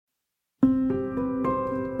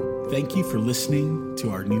Thank you for listening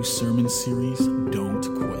to our new sermon series, Don't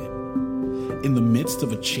Quit. In the midst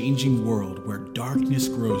of a changing world where darkness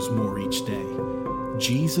grows more each day,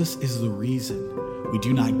 Jesus is the reason we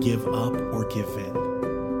do not give up or give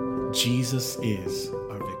in. Jesus is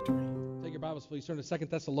our victory. Take your Bibles, please. Turn to 2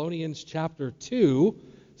 Thessalonians chapter 2.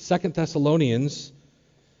 2 Thessalonians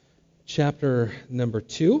chapter number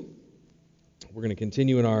 2. We're going to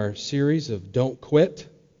continue in our series of Don't Quit.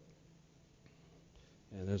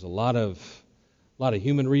 And there's a lot of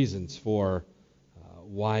human reasons for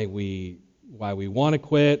why we want to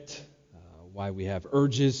quit, why we have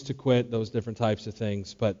urges to quit, those different types of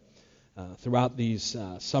things. But throughout these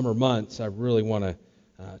summer months, I really want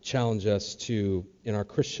to challenge us to, in our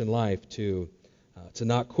Christian life, to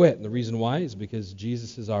not quit. And the reason why is because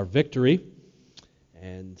Jesus is our victory.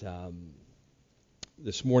 And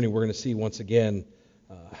this morning we're going to see once again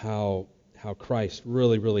how Christ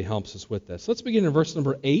really helps us with this. Let's begin in verse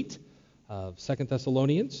number 8 of 2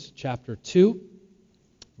 Thessalonians chapter 2,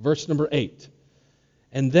 verse number 8.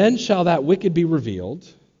 And then shall that wicked be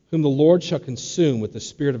revealed, whom the Lord shall consume with the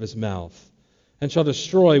spirit of his mouth, and shall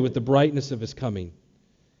destroy with the brightness of his coming.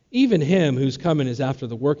 Even him whose coming is after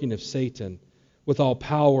the working of Satan, with all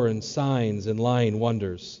power and signs and lying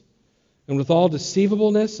wonders, and with all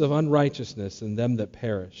deceivableness of unrighteousness in them that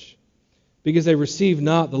perish, because they receive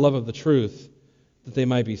not the love of the truth, that they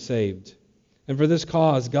might be saved. And for this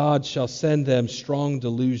cause God shall send them strong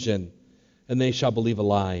delusion, and they shall believe a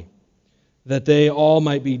lie, that they all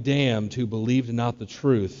might be damned who believed not the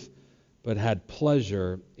truth, but had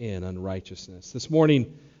pleasure in unrighteousness. This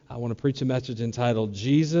morning I want to preach a message entitled,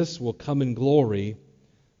 Jesus Will Come in Glory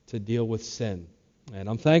to Deal with Sin. And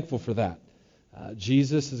I'm thankful for that.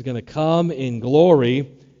 Jesus is going to come in glory,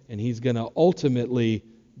 and he's going to ultimately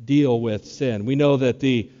deal with sin. We know that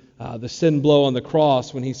the sin blow on the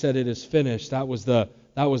cross, when he said it is finished, that was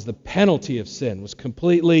the penalty of sin, was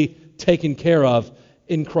completely taken care of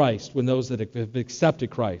in Christ when those that have accepted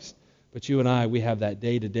Christ. But you and I, we have that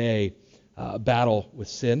day-to-day battle with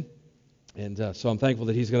sin. And so I'm thankful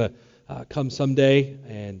that he's going to come someday,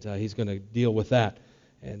 and he's going to deal with that.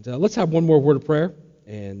 And let's have one more word of prayer,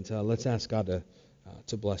 and let's ask God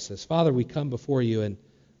to bless this. Father, we come before you, and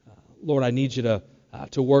Lord, I need you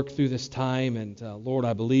to work through this time. And Lord,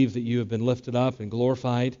 I believe that you have been lifted up and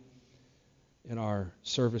glorified in our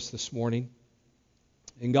service this morning.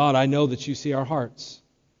 And God, I know that you see our hearts.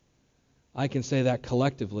 I can say that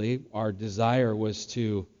collectively. Our desire was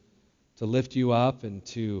to lift you up and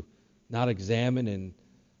to not examine and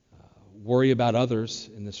worry about others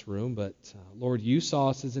in this room. But Lord, you saw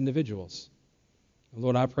us as individuals. And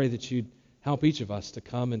Lord, I pray that you'd help each of us to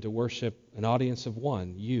come and to worship an audience of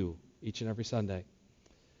one, you, each and every Sunday.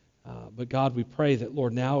 But God, we pray that,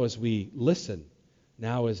 Lord, now as we listen,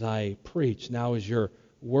 now as I preach, now as your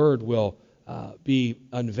word will be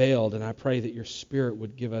unveiled, and I pray that your Spirit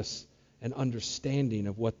would give us an understanding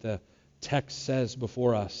of what the text says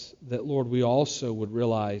before us, that, Lord, we also would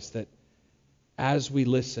realize that as we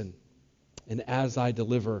listen and as I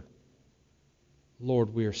deliver,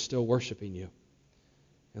 Lord, we are still worshiping you.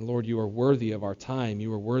 And Lord, you are worthy of our time.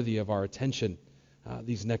 You are worthy of our attention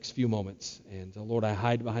these next few moments. And Lord, I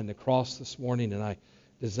hide behind the cross this morning, and I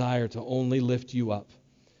desire to only lift you up.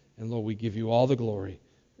 And Lord, we give you all the glory,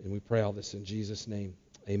 and we pray all this in Jesus' name.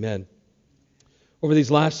 Amen. Over these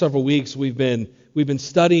last several weeks, we've been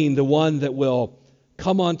studying the one that will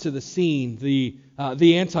come onto the scene, the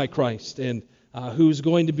Antichrist, and who's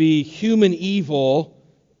going to be human evil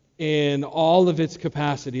in all of its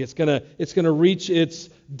capacity. It's gonna reach its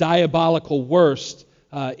diabolical worst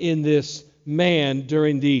in this man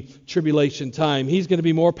during the tribulation time. He's going to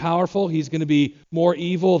be more powerful. He's going to be more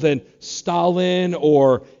evil than Stalin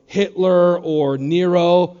or Hitler or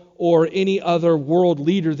Nero or any other world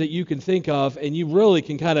leader that you can think of. And you really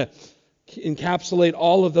can kind of encapsulate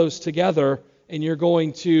all of those together, and you're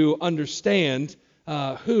going to understand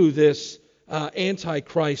who this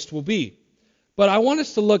Antichrist will be. But I want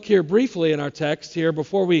us to look here briefly in our text here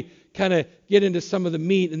before we kind of get into some of the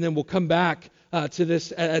meat, and then we'll come back to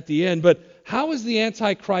this at the end. But how is the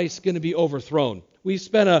Antichrist going to be overthrown? We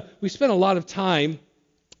spent a lot of time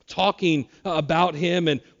talking about him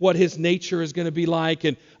and what his nature is going to be like,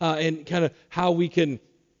 and kind of how we can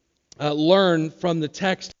learn from the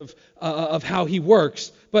text of how he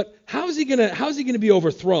works. But how is he going to be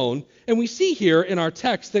overthrown? And we see here in our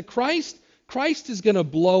text that Christ is going to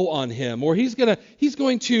blow on him, or he's going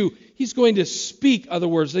to speak. Other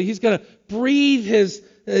words, he's going to breathe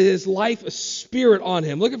his life, a spirit on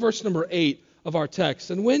him. Look at verse number 8 of our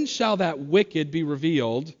text. And when shall that wicked be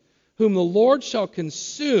revealed, whom the Lord shall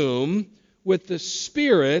consume with the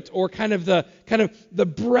Spirit, or kind of the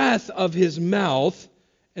breath of his mouth,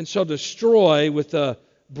 and shall destroy with the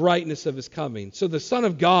brightness of his coming. So the Son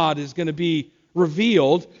of God is going to be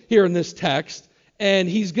revealed here in this text, and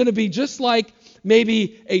he's going to be just like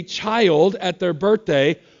maybe a child at their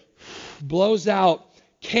birthday blows out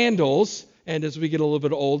candles, and as we get a little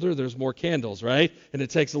bit older, there's more candles, right? And it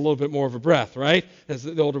takes a little bit more of a breath, right? As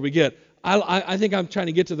the older we get. I think I'm trying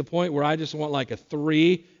to get to the point where I just want like a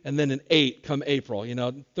 3 and then an 8 come April.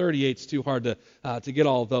 38's too hard to get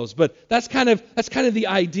all of those. But that's kind of the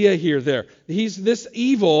idea here. There, this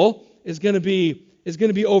evil is going to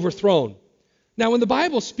be overthrown. Now, when the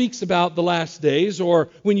Bible speaks about the last days, or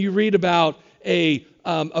when you read about a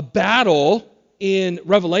battle in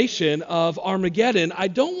Revelation of Armageddon, I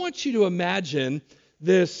don't want you to imagine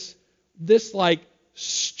this like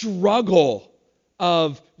struggle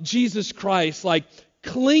of Jesus Christ, like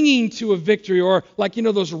clinging to a victory, or like,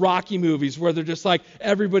 those Rocky movies where they're just like,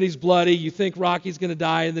 everybody's bloody, you think Rocky's going to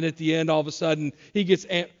die, and then at the end, all of a sudden, he gets...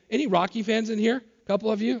 Any Rocky fans in here? A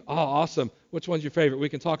couple of you? Oh, awesome. Which one's your favorite? We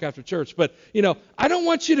can talk after church. But, I don't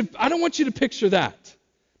want you to picture that.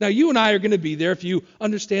 Now, you and I are going to be there. If you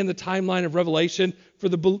understand the timeline of Revelation, for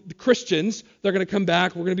the Christians, they're going to come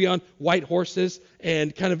back. We're going to be on white horses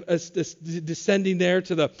and kind of descending there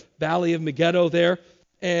to the Valley of Megiddo there.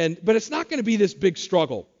 But it's not going to be this big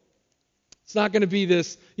struggle. It's not going to be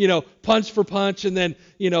this, punch for punch, and then,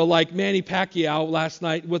 like Manny Pacquiao last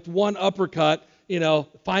night with one uppercut,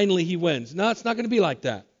 finally he wins. No, it's not going to be like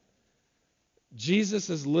that. Jesus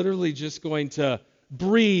is literally just going to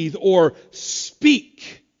breathe or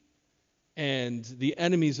speak, and the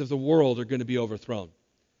enemies of the world are going to be overthrown.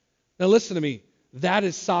 Now listen to me. That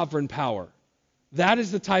is sovereign power. That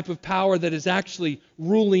is the type of power that is actually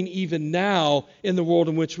ruling even now in the world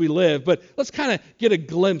in which we live. But let's kind of get a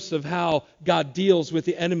glimpse of how God deals with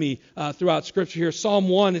the enemy throughout Scripture here. Psalm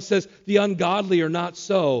 1, it says, "The ungodly are not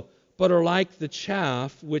so, but are like the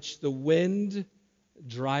chaff which the wind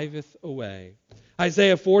driveth away."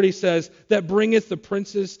 Isaiah 40 says, "That bringeth the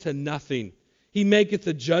princes to nothing. He maketh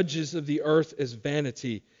the judges of the earth as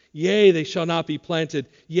vanity. Yea, they shall not be planted.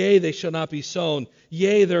 Yea, they shall not be sown.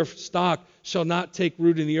 Yea, their stock shall not take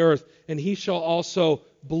root in the earth. And he shall also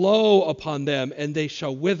blow upon them, and they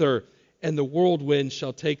shall wither, and the whirlwind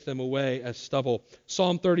shall take them away as stubble."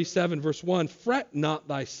 Psalm 37, verse 1, "Fret not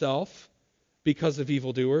thyself because of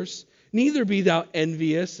evildoers, neither be thou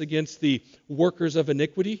envious against the workers of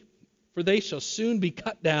iniquity, for they shall soon be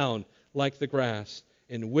cut down like the grass,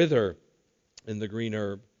 and wither in the green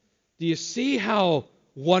herb." Do you see how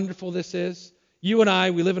wonderful this is? You and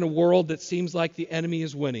I, we live in a world that seems like the enemy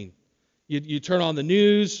is winning. You turn on the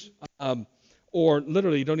news, or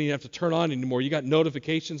literally you don't even have to turn on anymore. You got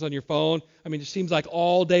notifications on your phone. I mean, it seems like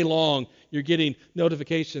all day long you're getting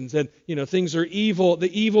notifications, and things are evil.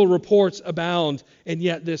 The evil reports abound, and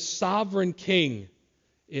yet this sovereign king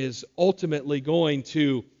is ultimately going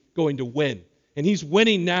to win. And he's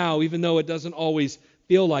winning now, even though it doesn't always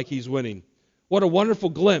feel like he's winning. What a wonderful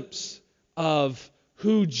glimpse of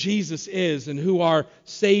who Jesus is and who our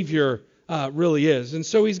Savior really is. And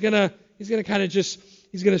so he's gonna kind of just,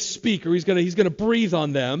 he's gonna speak, or he's gonna breathe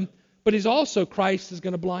on them, but Christ is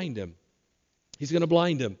gonna blind him. He's gonna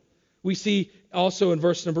blind him. We see also in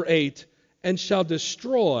verse number 8, "And shall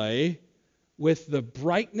destroy with the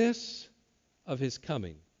brightness of his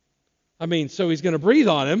coming." I mean, so he's going to breathe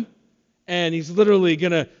on him, and he's literally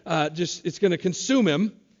going to it's going to consume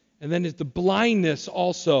him. And then the blindness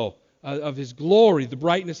also of his glory, the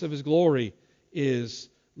brightness of his glory is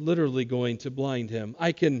literally going to blind him.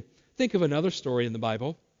 I can think of another story in the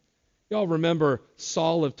Bible. Y'all remember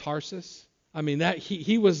Saul of Tarsus? I mean, that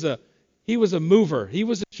he was a mover. He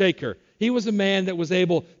was a shaker. He was a man that was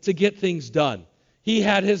able to get things done. He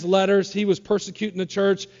had his letters. He was persecuting the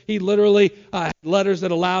church. He literally had letters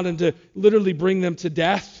that allowed him to literally bring them to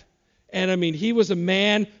death. And I mean, he was a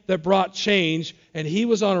man that brought change, and he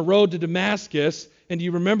was on a road to Damascus. And do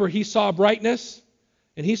you remember he saw brightness?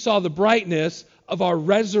 And he saw the brightness of our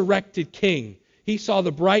resurrected King. He saw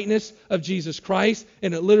the brightness of Jesus Christ,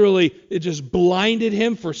 and it just blinded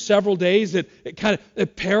him for several days.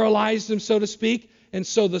 It paralyzed him, so to speak. And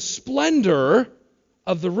so the splendor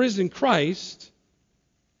of the risen Christ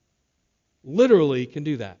literally can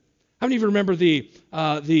do that. How many of you remember the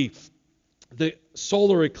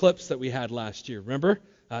solar eclipse that we had last year? Remember?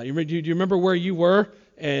 Do you remember where you were?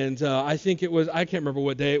 And I think it was, I can't remember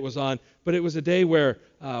what day it was on, but it was a day where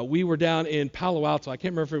we were down in Palo Alto. I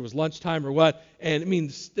can't remember if it was lunchtime or what. And I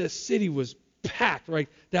mean, the city was packed right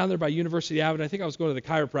down there by University Avenue. I think I was going to the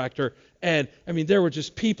chiropractor, and I mean there were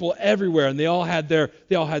just people everywhere, and they all had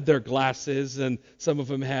their glasses, and some of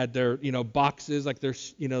them had their boxes like their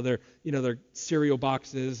cereal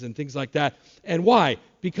boxes and things like that. And why?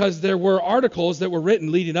 Because there were articles that were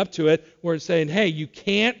written leading up to it where it's saying, hey, you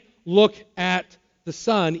can't look at the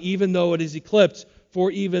sun even though it is eclipsed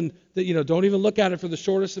for even don't even look at it for the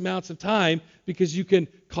shortest amounts of time because you can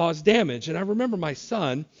cause damage. And I remember my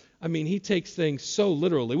son, I mean, he takes things so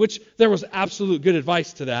literally, which there was absolute good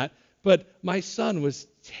advice to that, but my son was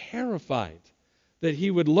terrified that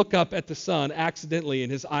he would look up at the sun accidentally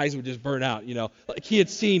and his eyes would just burn out, like he had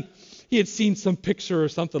seen some picture or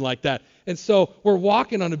something like that. And so we're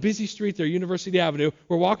walking on a busy street there, University Avenue.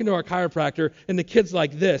 We're walking to our chiropractor, and the kid's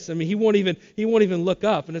like this. I mean, he won't even look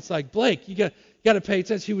up. And it's like, Blake, you got to pay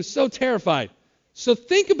attention. He was so terrified. So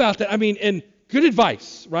think about that. I mean, and good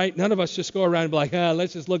advice, right? None of us just go around and be like,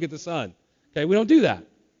 let's just look at the sun. Okay, we don't do that.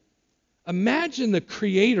 Imagine the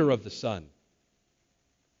creator of the sun.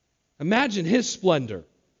 Imagine his splendor.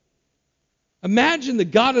 Imagine the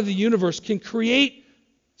God of the universe can create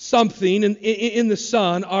something in the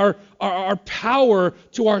sun, our power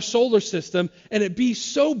to our solar system, and it be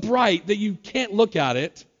so bright that you can't look at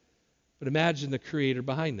it. But imagine the creator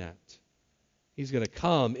behind that. He's going to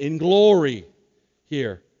come in glory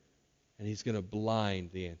here, and he's going to blind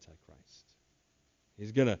the Antichrist.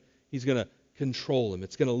 He's going to control him.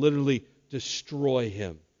 It's going to literally destroy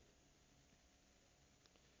him.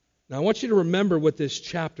 Now, I want you to remember what this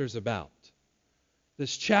chapter is about.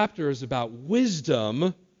 This chapter is about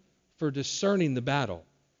wisdom for discerning the battle.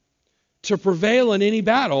 To prevail in any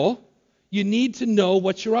battle, you need to know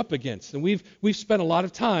what you're up against. And we've spent a lot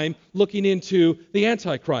of time looking into the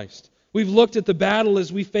Antichrist. We've looked at the battle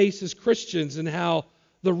as we face as Christians and how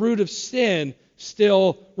the root of sin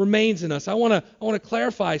still remains in us. I want to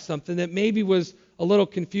clarify something that maybe was a little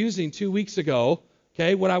confusing 2 weeks ago.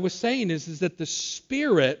 Okay, what I was saying is that the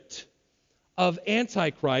spirit of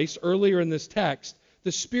Antichrist, earlier in this text,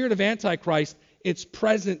 the spirit of Antichrist, it's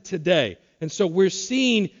present today. And so we're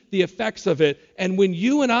seeing the effects of it. And when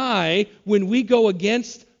we go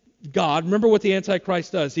against God, remember what the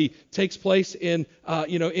Antichrist does. He takes place in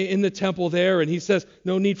the temple there, and he says,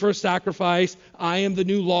 no need for a sacrifice. I am the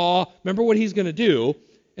new law. Remember what he's going to do.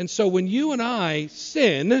 And so when you and I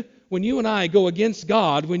sin, when you and I go against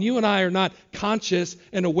God, when you and I are not conscious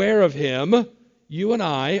and aware of him, you and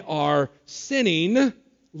I are sinning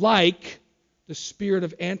like the spirit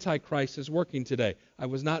of Antichrist is working today. I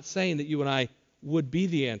was not saying that you and I would be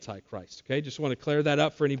the Antichrist. Okay, just want to clear that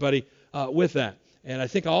up for anybody with that. And I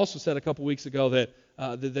think I also said a couple weeks ago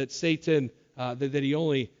that Satan that he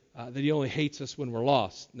only hates us when we're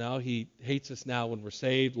lost. No, he hates us now when we're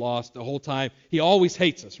saved, lost, the whole time. He always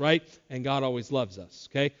hates us, right? And God always loves us.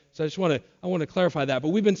 Okay, so I want to clarify that. But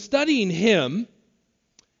we've been studying him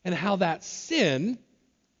and how that sin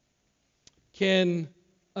can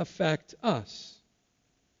affect us.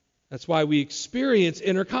 That's why we experience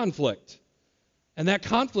inner conflict. And that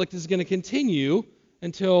conflict is going to continue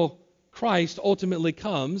until Christ ultimately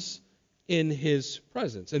comes in his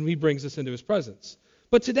presence, and he brings us into his presence.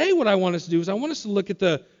 But today what I want us to do is I want us to look at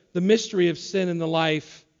the mystery of sin in the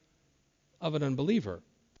life of an unbeliever,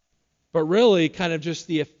 but really kind of just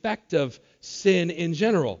the effect of sin in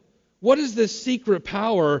general. What does this secret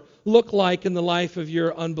power look like in the life of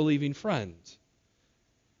your unbelieving friend,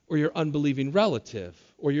 or your unbelieving relative,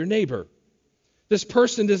 or your neighbor? This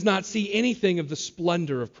person does not see anything of the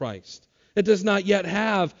splendor of Christ. It does not yet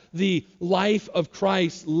have the life of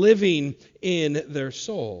Christ living in their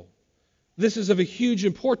soul. This is of a huge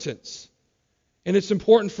importance, and it's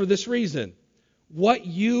important for this reason. What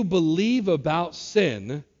you believe about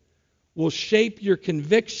sin will shape your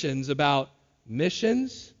convictions about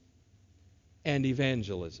missions and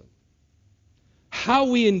evangelism. How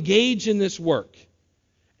we engage in this work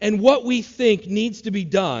and what we think needs to be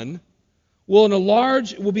done will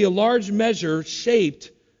be a large measure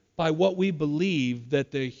shaped by what we believe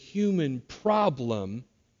that the human problem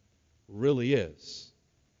really is.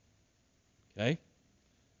 Okay?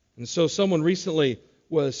 And so someone recently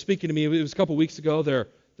was speaking to me, it was a couple weeks ago, they're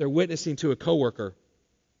witnessing to a coworker.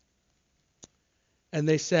 And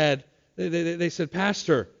they said,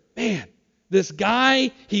 Pastor, man, this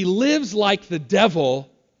guy, he lives like the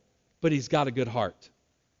devil, but he's got a good heart.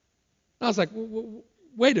 And I was like,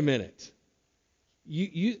 wait a minute.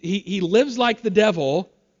 He lives like the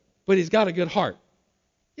devil, but he's got a good heart.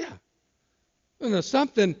 Yeah. No,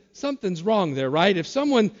 something's wrong there, right? If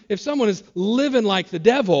someone is living like the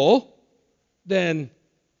devil, then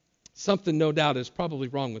something no doubt is probably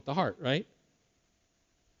wrong with the heart, right?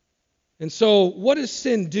 And so what does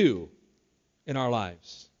sin do? in our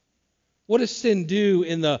lives? What does sin do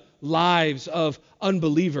in the lives of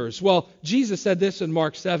unbelievers? Well, Jesus said this in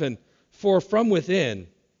Mark 7, "For from within,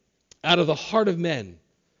 out of the heart of men,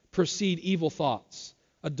 proceed evil thoughts,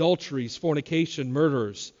 adulteries, fornication,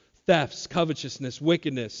 murders, thefts, covetousness,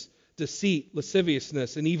 wickedness, deceit,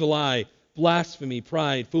 lasciviousness, an evil eye, blasphemy,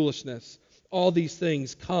 pride, foolishness. All these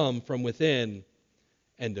things come from within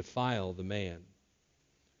and defile the man."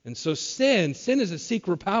 And so sin is a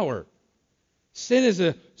secret power. Sin is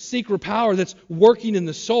a secret power that's working in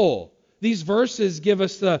the soul. These verses give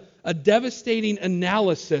us a devastating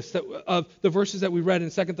analysis of the verses that we read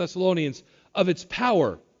in 2 Thessalonians, of its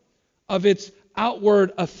power, of its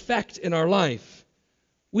outward effect in our life.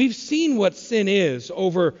 We've seen what sin is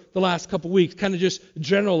over the last couple weeks, kind of just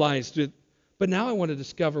generalized it, but now I want to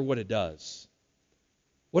discover what it does.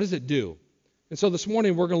 What does it do? And so this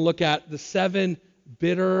morning we're going to look at the 7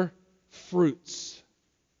 bitter fruits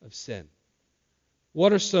of sin.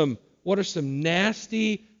 What are some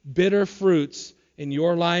nasty, bitter fruits in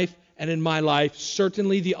your life and in my life,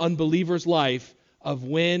 certainly the unbeliever's life, of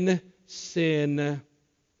when sin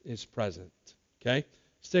is present? Okay?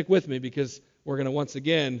 Stick with me, because we're going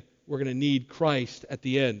to need Christ at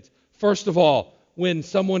the end. First of all, when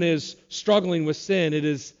someone is struggling with sin, it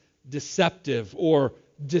is deceptive or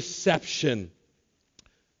deception.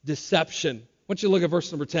 Deception. I want you to look at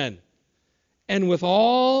verse number 10. "And with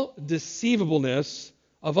all deceivableness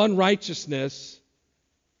of unrighteousness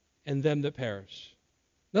and them that perish."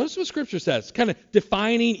 Notice what Scripture says, kind of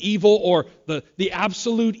defining evil, or the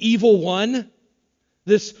absolute evil one.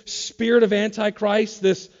 This spirit of Antichrist,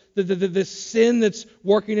 this sin that's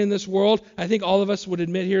working in this world. I think all of us would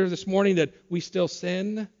admit here this morning that we still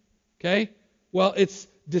sin. Okay? Well, it's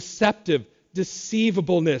deceptive,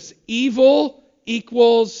 deceivableness. Evil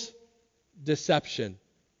equals deception.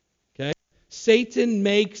 Okay? Satan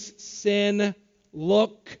makes sin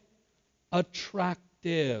look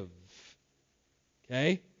attractive.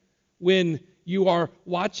 Okay? When you are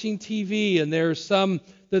watching TV and there's some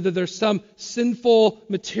sinful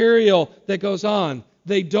material that goes on,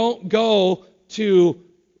 they don't go to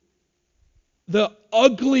the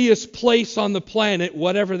ugliest place on the planet,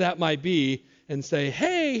 whatever that might be, and say,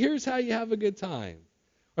 "Hey, here's how you have a good time."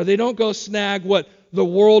 Or they don't go snag what the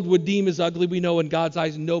world would deem as ugly. We know in God's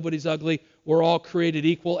eyes nobody's ugly. We're all created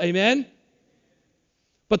equal. Amen?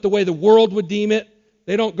 But the way the world would deem it,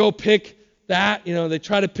 they don't go pick that. They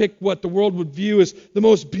try to pick what the world would view as the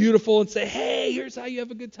most beautiful and say, "Hey, here's how you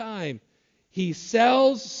have a good time." He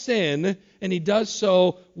sells sin, and he does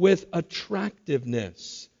so with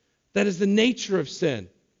attractiveness. That is the nature of sin.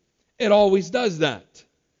 It always does that.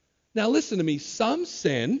 Now listen to me. Some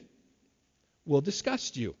sin will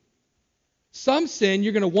disgust you. Some sin,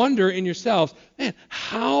 you're going to wonder in yourselves, man,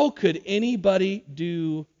 how could anybody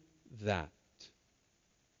do that?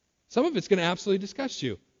 Some of it's going to absolutely disgust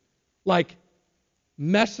you. Like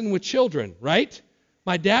messing with children, right?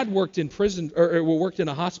 My dad worked in prison, or worked in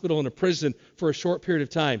a hospital and a prison for a short period of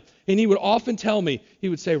time. And he would often tell me, he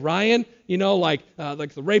would say, "Ryan, like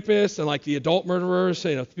the rapists and like the adult murderers,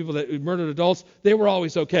 people that murdered adults, they were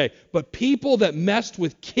always okay. But people that messed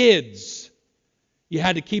with kids, you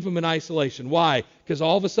had to keep them in isolation." Why? Because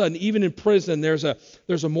all of a sudden, even in prison, there's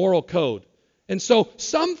a moral code. And so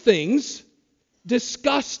some things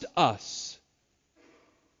disgust us,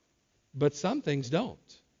 but some things don't.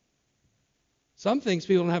 Some things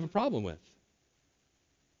people don't have a problem with.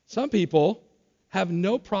 Some people have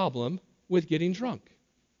no problem with getting drunk.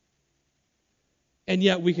 And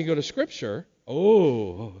yet we can go to Scripture.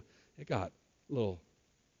 Oh, it got a little...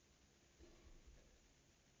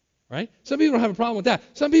 Right? Some people don't have a problem with that.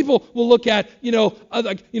 Some people will look at, the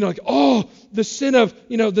sin of,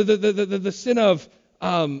 the sin of,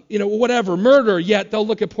 whatever, murder, yet they'll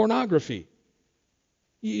look at pornography.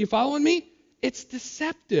 You following me? It's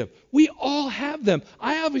deceptive. We all have them.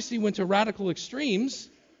 I obviously went to radical extremes.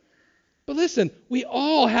 But listen, we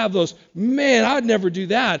all have those. Man, I'd never do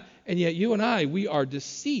that. And yet you and I, we are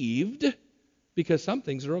deceived because some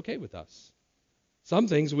things are okay with us. Some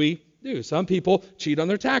things we do. Some people cheat on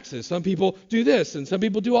their taxes. Some people do this, and some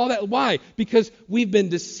people do all that. Why? Because we've been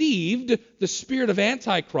deceived. The spirit of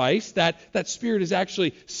Antichrist, that spirit is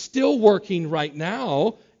actually still working right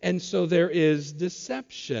now, and so there is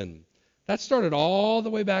deception. That started all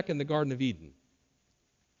the way back in the Garden of Eden.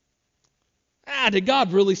 Did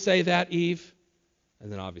God really say that, Eve?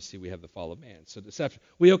 And then obviously we have the fall of man. So deception.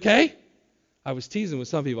 We okay? I was teasing with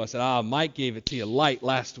some people. I said, Mike gave it to you light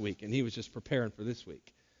last week, and he was just preparing for this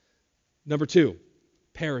week. Number 2,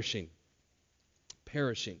 perishing.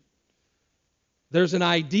 Perishing. There's an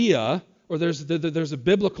idea, or there's a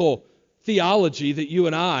biblical theology that you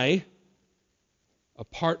and I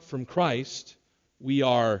apart from Christ, we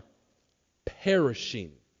are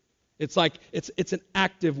perishing. It's like it's an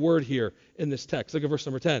active word here in this text. Look at verse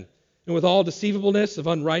number 10. And with all deceivableness of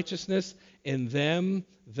unrighteousness in them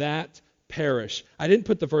that perish. I didn't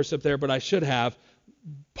put the verse up there, but I should have.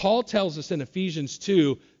 Paul tells us in Ephesians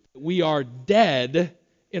 2 that we are dead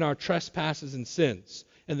in our trespasses and sins.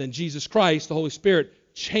 And then Jesus Christ, the Holy Spirit,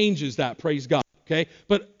 changes that. Praise God. Okay?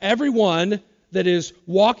 But everyone that is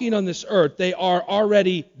walking on this earth, they are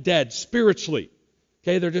already dead spiritually.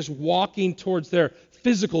 Okay? They're just walking towards their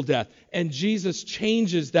physical death. And Jesus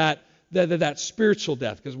changes that spiritual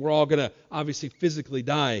death, because we're all going to obviously physically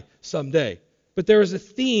die someday. But there is a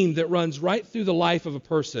theme that runs right through the life of a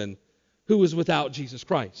person who is without Jesus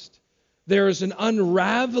Christ. There is an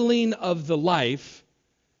unraveling of the life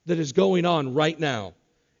that is going on right now.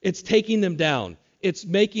 It's taking them down. It's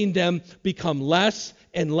making them become less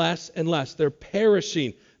and less and less. They're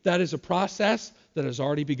perishing. That is a process that has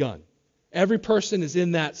already begun. Every person is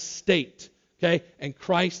in that state, okay? And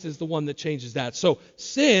Christ is the one that changes that. So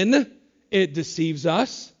sin, it deceives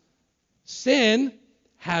us. Sin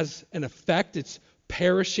has an effect. It's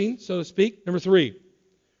perishing, so to speak. Number 3,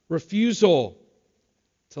 refusal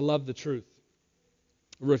to love the truth.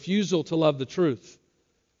 Refusal to love the truth.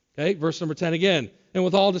 Okay, verse number 10 again. And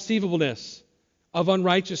with all deceivableness of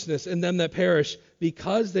unrighteousness in them that perish,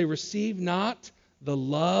 because they receive not the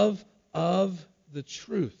love of the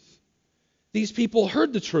truth. These people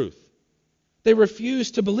heard the truth. They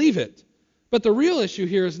refused to believe it. But the real issue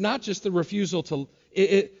here is not just the refusal to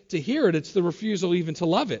hear it, it's the refusal even to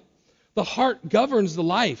love it. The heart governs the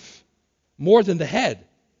life more than the head.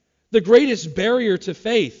 The greatest barrier to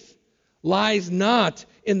faith lies not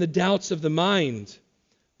in the doubts of the mind,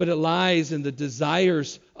 but it lies in the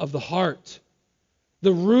desires of the heart.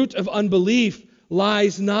 The root of unbelief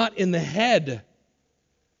lies not in the head,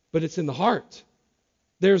 but it's in the heart.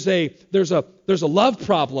 There's a love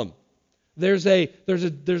problem. There's a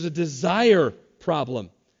desire problem,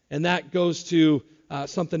 and that goes to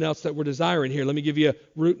something else that we're desiring here. Let me give you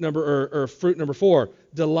fruit number 4.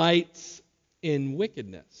 Delights in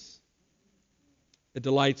wickedness. It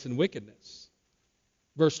delights in wickedness.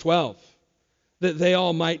 Verse 12. That they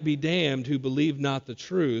all might be damned who believed not the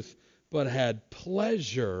truth, but had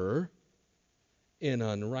pleasure in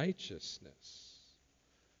unrighteousness.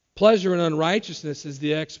 Pleasure in unrighteousness is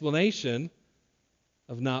the explanation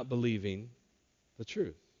of not believing the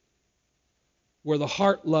truth. Where the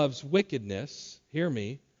heart loves wickedness, hear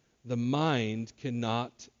me, the mind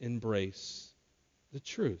cannot embrace the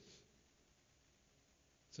truth.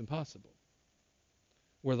 It's impossible.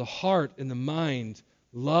 Where the heart and the mind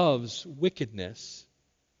loves wickedness,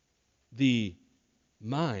 the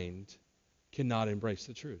mind cannot embrace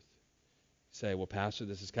the truth. You say, well, Pastor,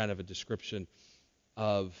 this is kind of a description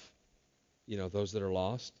of, those that are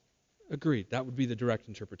lost. Agreed. That would be the direct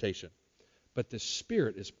interpretation. But the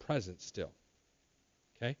Spirit is present still.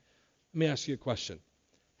 Okay? Let me ask you a question.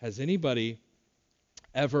 Has anybody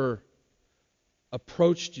ever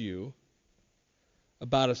approached you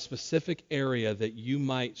about a specific area that you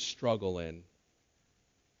might struggle in,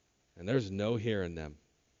 and there's no hearing them?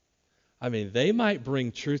 I mean, they might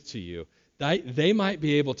bring truth to you. They might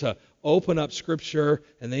be able to open up Scripture,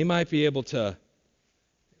 and they might be able to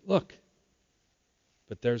look,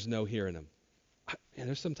 but there's no hearing them. And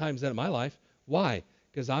there's sometimes that in my life. Why?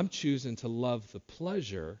 Because I'm choosing to love the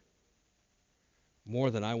pleasure more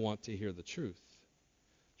than I want to hear the truth.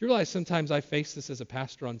 Do you realize sometimes I face this as a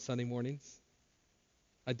pastor on Sunday mornings?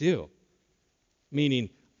 I do. Meaning,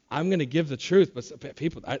 I'm going to give the truth, but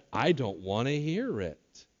people, I don't want to hear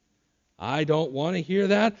it. I don't want to hear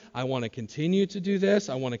that. I want to continue to do this.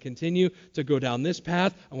 I want to continue to go down this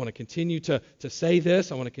path. I want to continue to say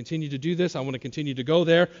this. I want to continue to do this. I want to continue to go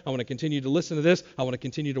there. I want to continue to listen to this. I want to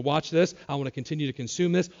continue to watch this. I want to continue to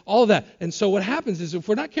consume this. All of that. And so what happens is if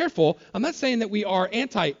we're not careful, I'm not saying that we are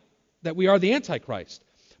the Antichrist,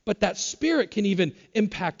 but that spirit can even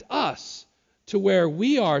impact us to where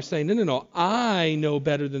we are saying, no, I know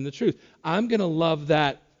better than the truth. I'm going to love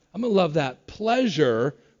that. I'm going to love that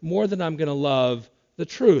pleasure more than I'm going to love the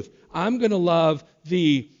truth. I'm going to love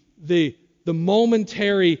the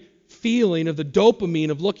momentary feeling of the dopamine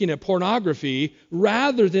of looking at pornography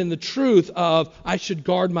rather than the truth of I should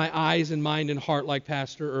guard my eyes and mind and heart like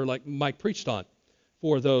Pastor or like Mike preached on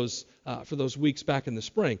for those weeks back in the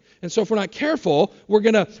spring. And so if we're not careful, we're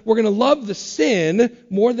gonna love the sin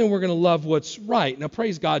more than we're gonna love what's right. Now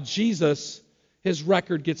praise God, Jesus, his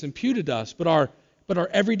record gets imputed to us, but our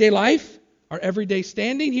everyday life, our everyday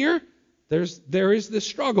standing here, there is this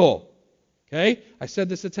struggle. Okay? I said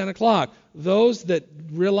this at 10 o'clock. Those that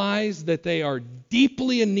realize that they are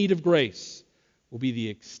deeply in need of grace, will be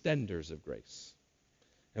the extenders of grace.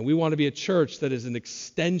 And we want to be a church that is an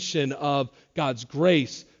extension of God's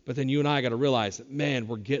grace, but then you and I got to realize that, man,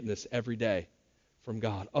 we're getting this every day from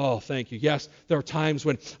God. Oh, thank you. Yes, there are times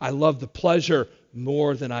when I love the pleasure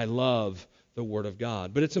more than I love the Word of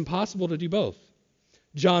God. But it's impossible to do both.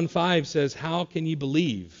 John 5 says, how can ye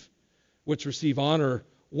believe which receive honor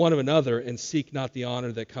one of another and seek not the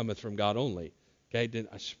honor that cometh from God only? Okay,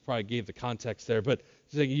 I should probably gave the context there, but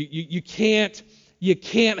you can't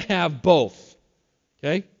have both.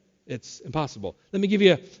 Okay, it's impossible. Let me give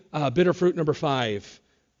you bitter fruit number 5.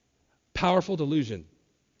 Powerful delusion.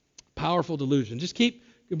 Powerful delusion. We're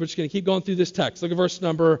just going to keep going through this text. Look at verse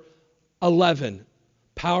number 11.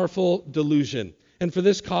 Powerful delusion. And for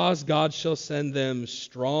this cause God shall send them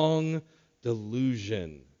strong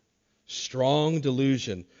delusion. Strong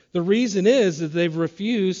delusion. The reason is that they've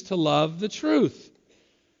refused to love the truth.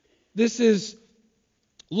 This is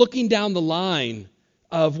looking down the line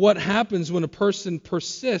of what happens when a person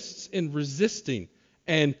persists in resisting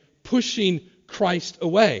and pushing Christ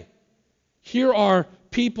away. Here are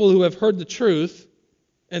people who have heard the truth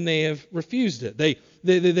and they have refused it.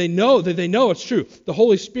 They know it's true. The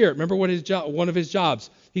Holy Spirit, remember what one of his jobs,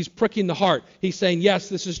 he's pricking the heart. He's saying, yes,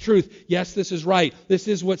 this is truth. Yes, this is right. This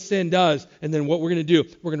is what sin does. And then what we're going to do,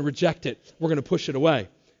 we're going to reject it. We're going to push it away.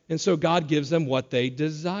 And so God gives them what they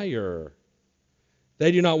desire.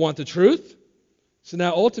 They do not want the truth. So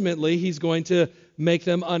now ultimately he's going to make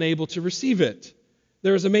them unable to receive it.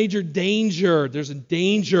 There is a major danger. There's a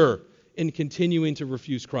danger in continuing to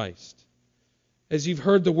refuse Christ. As you've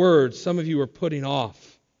heard the word, some of you are putting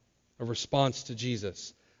off a response to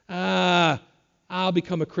Jesus. I'll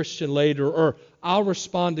become a Christian later, or I'll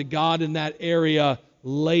respond to God in that area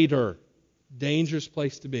later. Dangerous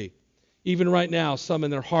place to be. Even right now, some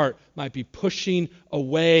in their heart might be pushing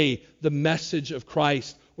away the message of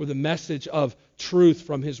Christ or the message of truth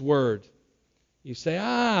from his word. You say,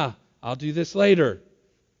 I'll do this later,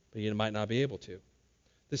 but you might not be able to.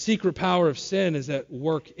 The secret power of sin is at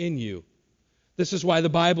work in you. This is why the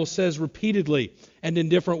Bible says repeatedly and in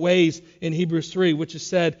different ways in Hebrews 3, which is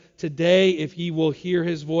said, today if ye will hear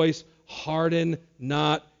his voice, harden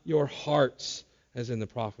not your hearts, as in the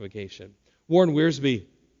provocation. Warren Wiersbe,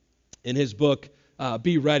 in his book,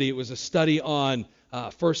 Be Ready, it was a study on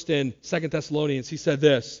 1st and 2nd Thessalonians. He said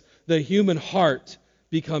this, the human heart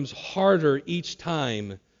becomes harder each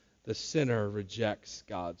time the sinner rejects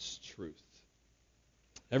God's truth.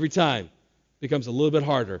 Every time it becomes a little bit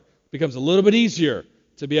harder, becomes a little bit easier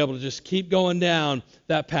to be able to just keep going down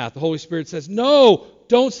that path. The Holy Spirit says, no,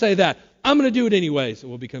 don't say that. I'm going to do it anyways.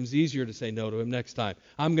 It becomes easier to say no to him next time.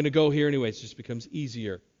 I'm going to go here anyways. It just becomes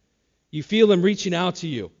easier. You feel him reaching out to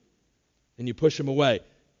you, and you push him away.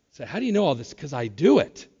 Say, how do you know all this? Because I do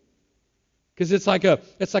it. Because it's like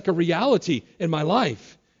a reality in my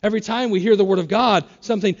life. Every time we hear the Word of God,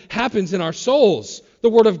 something happens in our souls. The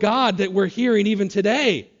Word of God that we're hearing even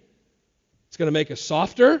today. It's going to make us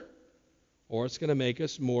softer, or it's going to make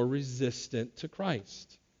us more resistant to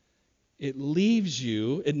Christ. It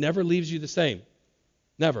never leaves you the same.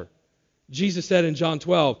 Never. Jesus said in John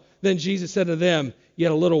 12, then Jesus said to them,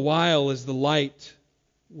 yet a little while is the light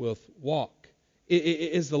with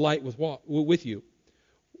you.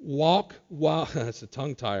 Walk while, that's a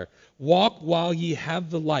tongue tire. Walk while ye have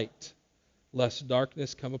the light, lest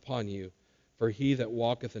darkness come upon you. For he that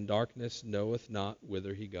walketh in darkness knoweth not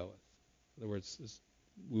whither he goeth. In other words,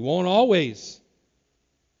 we won't always.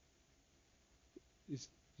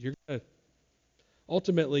 You're going to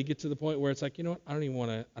ultimately get to the point where it's like, you know what? I don't even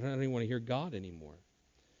want to hear God anymore.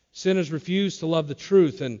 Sinners refuse to love the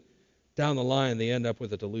truth, and down the line they end up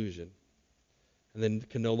with a delusion, and then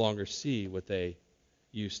can no longer see what they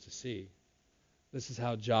used to see. This is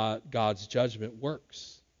how God's judgment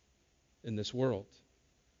works in this world.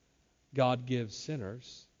 God gives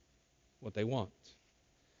sinners what they want.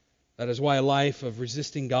 That is why a life of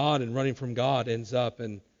resisting God and running from God ends up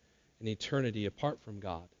in an eternity apart from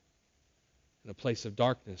God, in a place of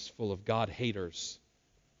darkness full of God haters.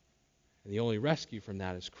 And the only rescue from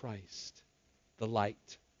that is Christ, the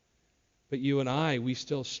light. But you and I, we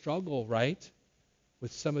still struggle, right,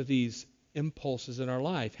 with some of these impulses in our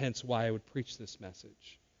life, hence why I would preach this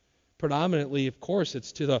message. Predominantly, of course,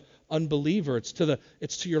 it's to the unbeliever, it's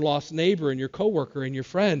to your lost neighbor and your coworker and your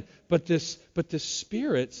friend, but this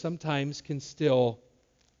spirit sometimes can still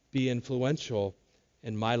be influential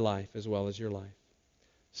in my life as well as your life.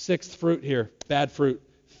 Sixth fruit here, bad fruit,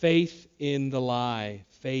 faith in the lie.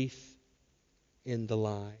 Faith in the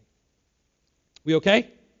lie. We okay?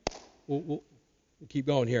 We'll keep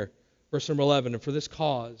going here. Verse number 11, and for this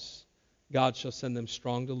cause God shall send them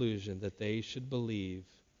strong delusion that they should believe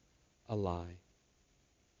a lie.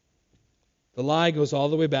 The lie goes all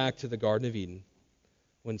the way back to the Garden of Eden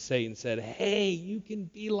when Satan said, hey, you can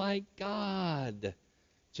be like God.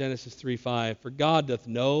 Genesis 3:5, for God doth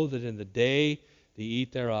know that in the day that ye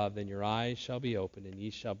eat thereof, then your eyes shall be opened, and ye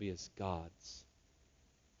shall be as gods,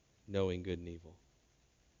 knowing good and evil.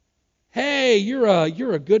 Hey,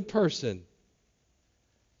 you're a good person.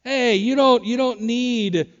 Hey, you don't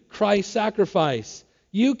need Christ's sacrifice.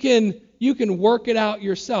 You can work it out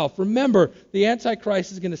yourself. Remember, the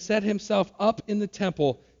Antichrist is going to set himself up in the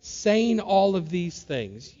temple saying all of these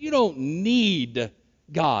things. You don't need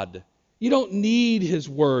God. You don't need his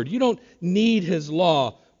word. You don't need his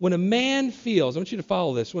law. When a man feels, I want you to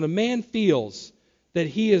follow this, when a man feels that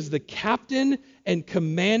he is the captain and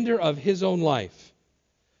commander of his own life,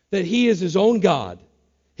 that he is his own God,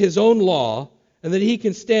 his own law, and that he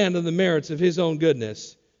can stand on the merits of his own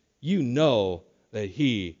goodness, you know that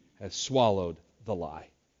he has swallowed the lie.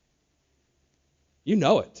 You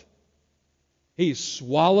know it. He's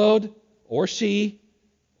swallowed, or she,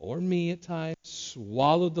 or me at times,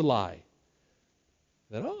 swallowed the lie.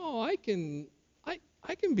 That, I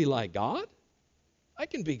can be like God. I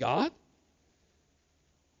can be God.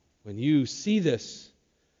 When you see this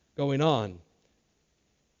going on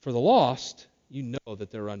for the lost, you know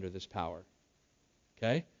that they're under this power.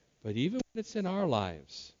 Okay? But even when it's in our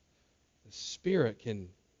lives, the spirit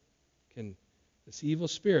this evil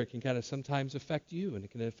spirit can kind of sometimes affect you, and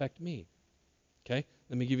it can affect me. Okay?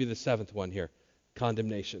 Let me give you the seventh one here.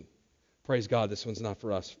 Condemnation. Praise God, this one's not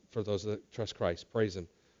for us, for those that trust Christ. Praise him.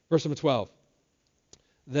 Verse number 12.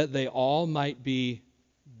 That they all might be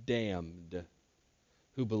damned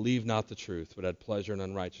who believe not the truth, but had pleasure in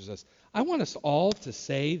unrighteousness. I want us all to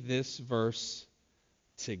say this verse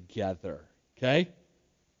together. Okay?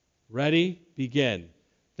 Ready? Begin.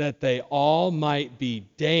 That they all might be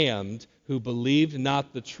damned who believed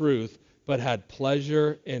not the truth, but had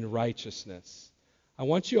pleasure in righteousness. I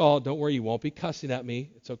want you all, don't worry, you won't be cussing at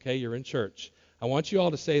me. It's okay, you're in church. I want you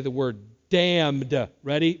all to say the word damned.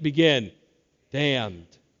 Ready? Begin. Damned.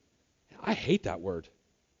 I hate that word.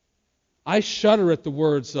 I shudder at the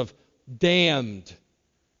words of damned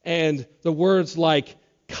and the words like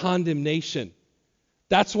condemnation.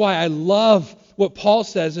 That's why I love what Paul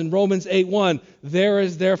says in Romans 8:1. There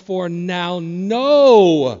is therefore now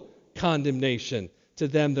no condemnation to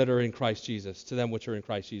them that are in Christ Jesus, to them which are in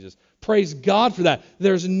Christ Jesus. Praise God for that.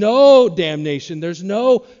 There's no damnation. There's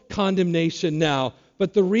no condemnation now.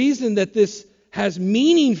 But the reason that this has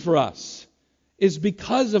meaning for us is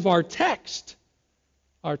because of our text.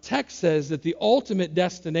 Our text says that the ultimate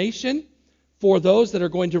destination for those that are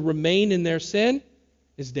going to remain in their sin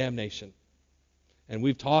is damnation. And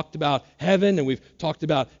we've talked about heaven and we've talked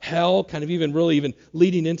about hell, kind of even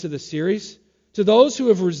leading into the series. To those who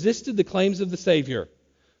have resisted the claims of the Savior,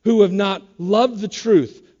 who have not loved the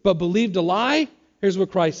truth but believed a lie, here's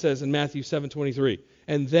what Christ says in Matthew 7:23.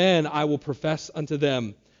 And then I will profess unto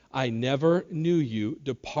them, I never knew you.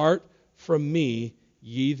 Depart from me,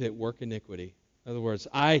 ye that work iniquity. In other words,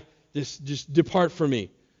 just depart from me.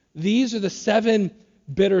 These are the 7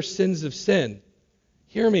 bitter sins of sin.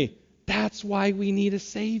 Hear me. That's why we need a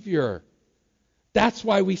Savior. That's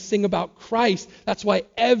why we sing about Christ. That's why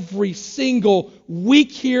every single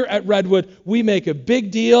week here at Redwood, we make a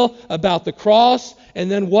big deal about the cross.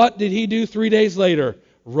 And then what did he do 3 days later?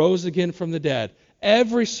 Rose again from the dead.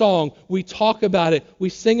 Every song, we talk about it, we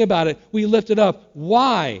sing about it, we lift it up.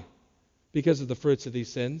 Why? Because of the fruits of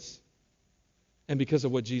these sins and because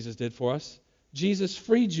of what Jesus did for us. Jesus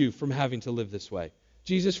freed you from having to live this way.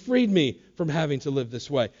 Jesus freed me from having to live this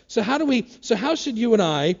way. So how should you and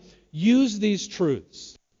I use these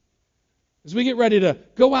truths? As we get ready to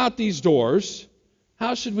go out these doors,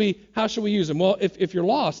 how should we use them? Well, if you're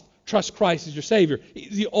lost, trust Christ as your Savior.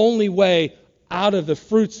 He's the only way out of the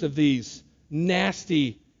fruits of these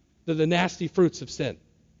nasty fruits of sin.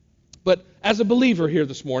 But as a believer here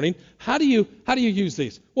this morning, how do you use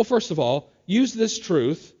these? Well, first of all, use this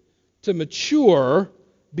truth to mature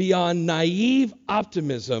beyond naive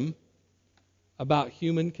optimism about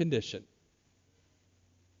human condition.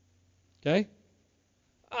 Okay?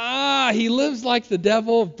 He lives like the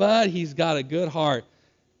devil, but he's got a good heart.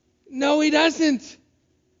 No, he doesn't.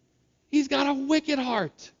 He's got a wicked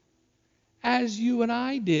heart, as you and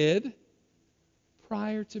I did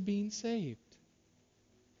prior to being saved.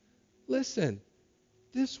 Listen,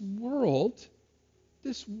 this world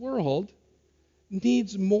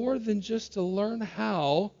needs more than just to learn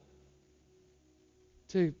how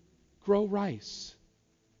to grow rice.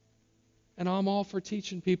 And I'm all for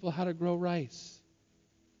teaching people how to grow rice.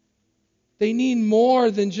 They need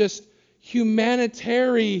more than just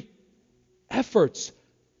humanitarian efforts.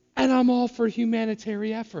 And I'm all for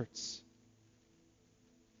humanitarian efforts.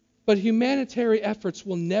 But humanitarian efforts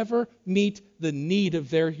will never meet the need of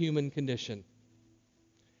their human condition.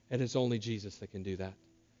 And it's only Jesus that can do that.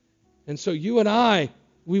 And so you and I,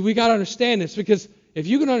 we got to understand this, because if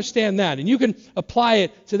you can understand that and you can apply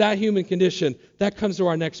it to that human condition, that comes to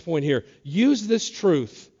our next point here. Use this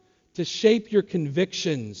truth to shape your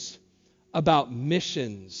convictions about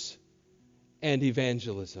missions and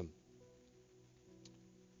evangelism.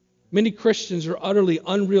 Many Christians are utterly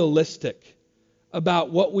unrealistic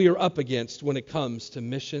about what we are up against when it comes to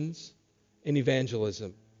missions and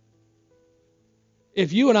evangelism.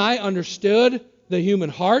 If you and I understood the human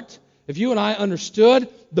heart, if you and I understood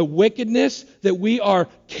the wickedness that we are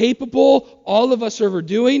capable, all of us are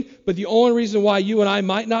doing, but the only reason why you and I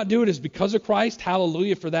might not do it is because of Christ,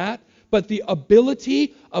 hallelujah for that. But the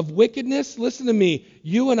ability of wickedness, listen to me,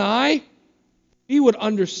 you and I, we would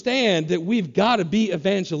understand that we've got to be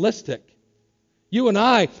evangelistic. You and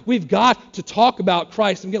I, we've got to talk about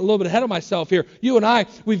Christ. I'm getting a little bit ahead of myself here. You and I,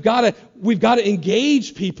 we've got to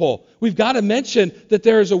engage people. We've got to mention that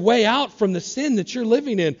there is a way out from the sin that you're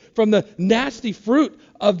living in, from the nasty fruit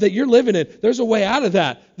that you're living in. There's a way out of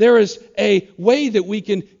that. There is a way that we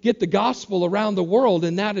can get the gospel around the world,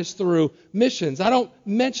 and that is through missions. I don't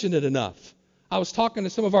mention it enough. I was talking to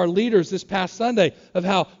some of our leaders this past Sunday of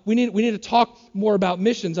how we need to talk more about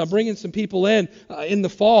missions. I'm bringing some people in the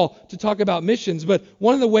fall to talk about missions. But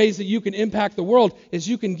one of the ways that you can impact the world is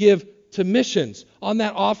you can give to missions on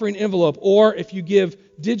that offering envelope. Or if you give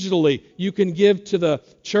digitally, you can give to the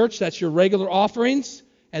church. That's your regular offerings.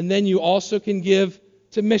 And then you also can give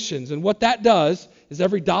to missions. And what that does is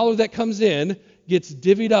every dollar that comes in gets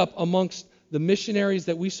divvied up amongst the missionaries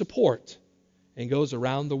that we support and goes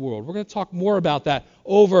around the world. We're going to talk more about that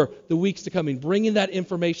over the weeks to come, and bringing that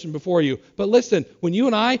information before you. But listen, when you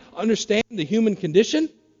and I understand the human condition,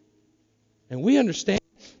 and we understand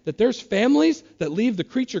that there's families that leave the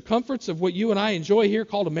creature comforts of what you and I enjoy here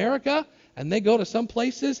called America, and they go to some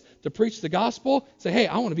places to preach the gospel, say, hey,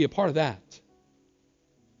 I want to be a part of that.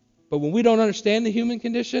 But when we don't understand the human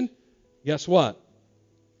condition, guess what?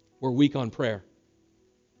 We're weak on prayer.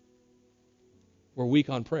 We're weak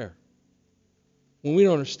on prayer. When we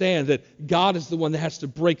don't understand that God is the one that has to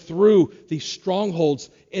break through these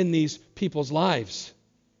strongholds in these people's lives.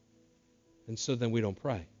 And so then we don't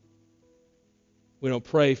pray. We don't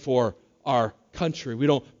pray for our country. We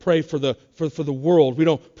don't pray for the world. We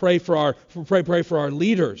don't pray for our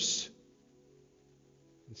leaders.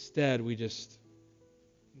 Instead, we just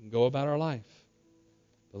go about our life.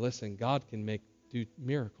 But listen, God can do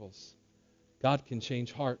miracles. God can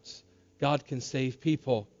change hearts. God can save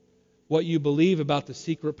people. What you believe about the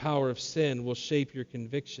secret power of sin will shape your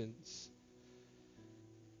convictions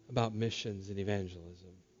about missions and evangelism.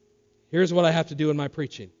 Here's what I have to do in my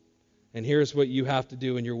preaching, and here's what you have to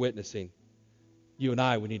do in your witnessing. You and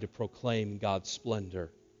I, we need to proclaim God's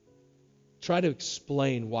splendor. Try to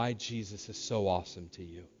explain why Jesus is so awesome to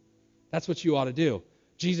you. That's what you ought to do.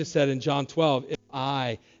 Jesus said in John 12, if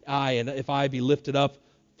I be lifted up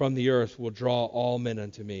from the earth, will draw all men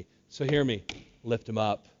unto me. So hear me, lift him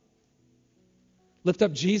up. Lift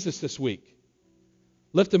up Jesus this week.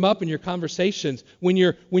 Lift him up in your conversations. When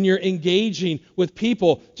you're engaging with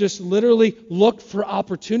people, just literally look for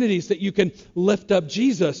opportunities that you can lift up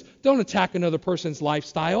Jesus. Don't attack another person's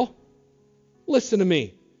lifestyle. Listen to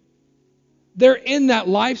me. They're in that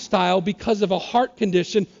lifestyle because of a heart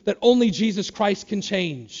condition that only Jesus Christ can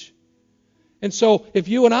change. And so if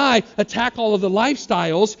you and I attack all of the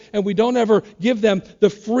lifestyles and we don't ever give them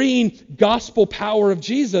the freeing gospel power of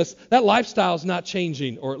Jesus, that lifestyle is not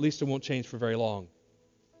changing, or at least it won't change for very long.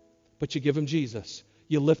 But you give them Jesus.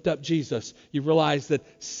 You lift up Jesus. You realize that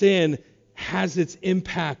sin has its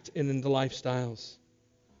impact in the lifestyles.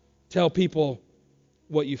 Tell people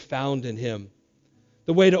what you found in him.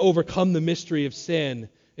 The way to overcome the mystery of sin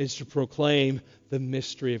is to proclaim the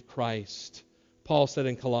mystery of Christ. Paul said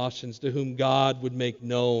in Colossians, to whom God would make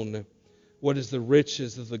known what is the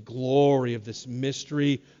riches of the glory of this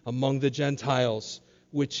mystery among the Gentiles,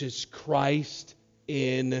 which is Christ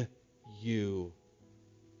in you,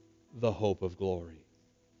 the hope of glory.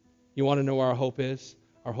 You want to know where our hope is?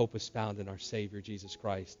 Our hope is found in our Savior, Jesus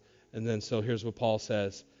Christ. And then so here's what Paul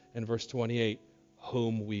says in verse 28,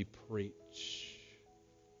 whom we preach.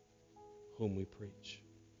 Whom we preach.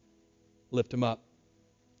 Lift him up.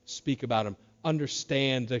 Speak about him.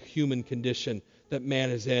 Understand the human condition that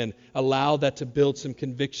man is in. Allow that to build some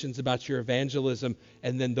convictions about your evangelism,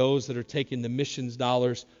 and then those that are taking the missions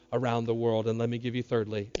dollars around the world. And let me give you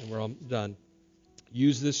thirdly, and we're all done.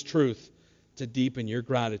 Use this truth to deepen your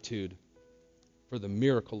gratitude for the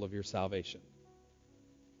miracle of your salvation.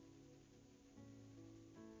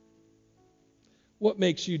 What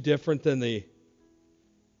makes you different than the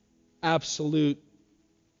absolute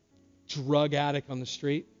drug addict on the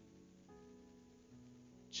street?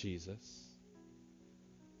 Jesus.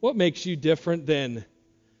 What makes you different than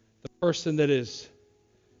the person that is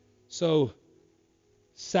so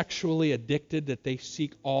sexually addicted that they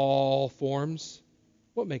seek all forms?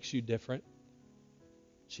 What makes you different?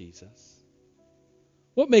 Jesus.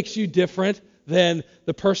 What makes you different than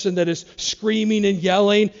the person that is screaming and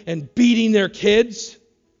yelling and beating their kids?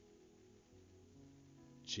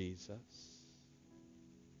 Jesus.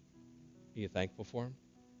 Are you thankful for him?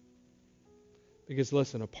 Because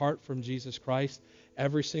listen, apart from Jesus Christ,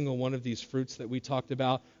 every single one of these fruits that we talked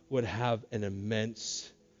about would have an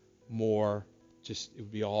immense more, it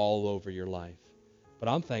would be all over your life. But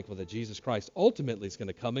I'm thankful that Jesus Christ ultimately is going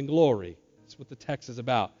to come in glory. That's what the text is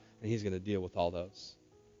about. And he's going to deal with all those.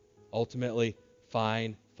 Ultimately,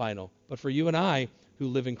 final. But for you and I who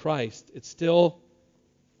live in Christ, it still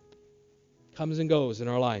comes and goes in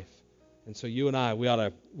our life. And so you and I, we ought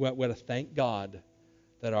to thank God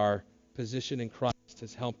that our position in Christ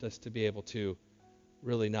has helped us to be able to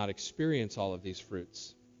really not experience all of these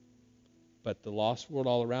fruits. But the lost world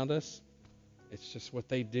all around us, it's just what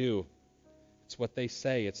they do. It's what they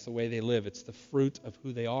say. It's the way they live. It's the fruit of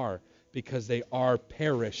who they are, because they are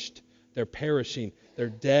perished. They're perishing. They're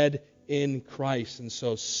dead in Christ. And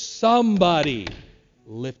so somebody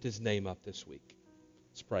lift his name up this week.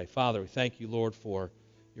 Let's pray. Father, we thank you, Lord, for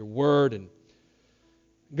your word, and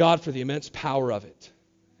God, for the immense power of it.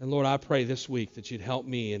 And Lord, I pray this week that you'd help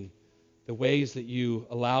me in the ways that you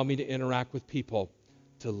allow me to interact with people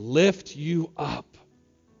to lift you up.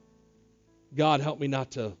 God, help me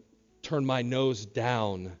not to turn my nose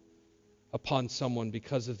down upon someone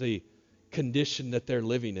because of the condition that they're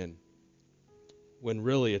living in, when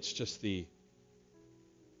really it's just the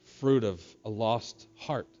fruit of a lost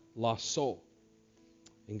heart, lost soul.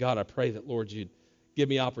 And God, I pray that, Lord, you'd give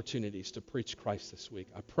me opportunities to preach Christ this week.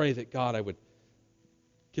 I pray that, God, I would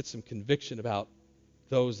get some conviction about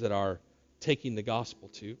those that are taking the gospel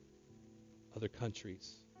to other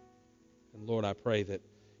countries. And Lord, I pray that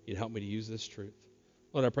you'd help me to use this truth.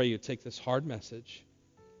 Lord, I pray you'd take this hard message,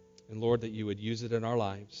 and Lord, that you would use it in our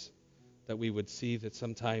lives, that we would see that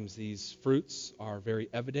sometimes these fruits are very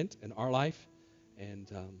evident in our life. And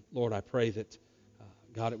Lord, I pray that,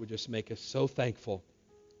 God, it would just make us so thankful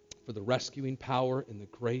for the rescuing power and the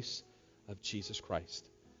grace of Jesus Christ.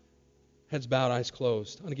 Heads bowed, eyes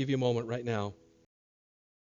closed. I'm going to give you a moment right now.